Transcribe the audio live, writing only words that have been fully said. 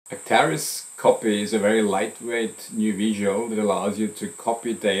Acterys Copy is a very lightweight new visual that allows you to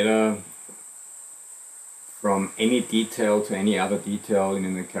copy data from any detail to any other detail in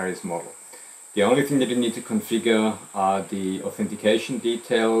an Acterys model. The only thing that you need to configure are the authentication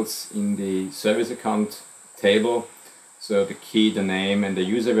details in the service account table. So the key, the name, and the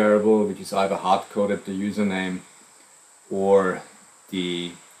user variable, which is either hard-coded, the username, or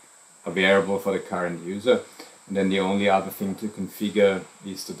a variable for the current user. And then the only other thing to configure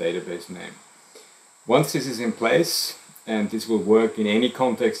is the database name. Once this is in place, and this will work in any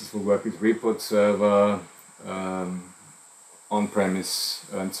context, this will work with report server, on-premise,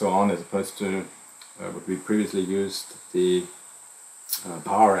 and so on, as opposed to what we previously used, the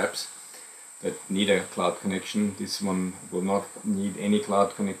Power Apps that need a cloud connection. This one will not need any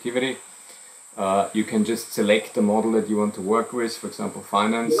cloud connectivity. You can just select the model that you want to work with, for example,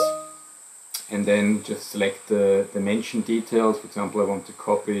 finance, and then just select the dimension details. For example, I want to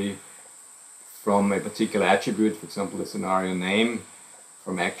copy from a particular attribute, for example, the scenario name,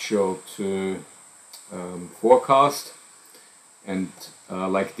 from actual to forecast. And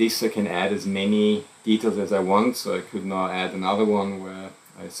like this, I can add as many details as I want. So I could now add another one where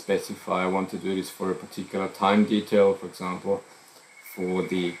I specify I want to do this for a particular time detail, for example, for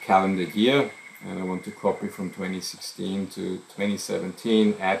the calendar year. And I want to copy from 2016 to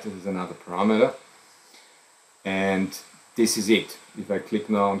 2017, add this as another parameter. And this is it. If I click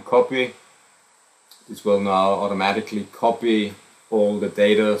now on copy, this will now automatically copy all the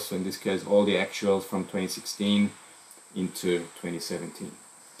data, so in this case all the actuals from 2016 into 2017.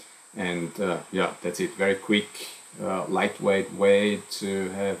 And yeah, that's it. Very quick, lightweight way to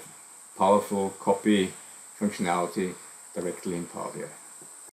have powerful copy functionality directly in Power BI.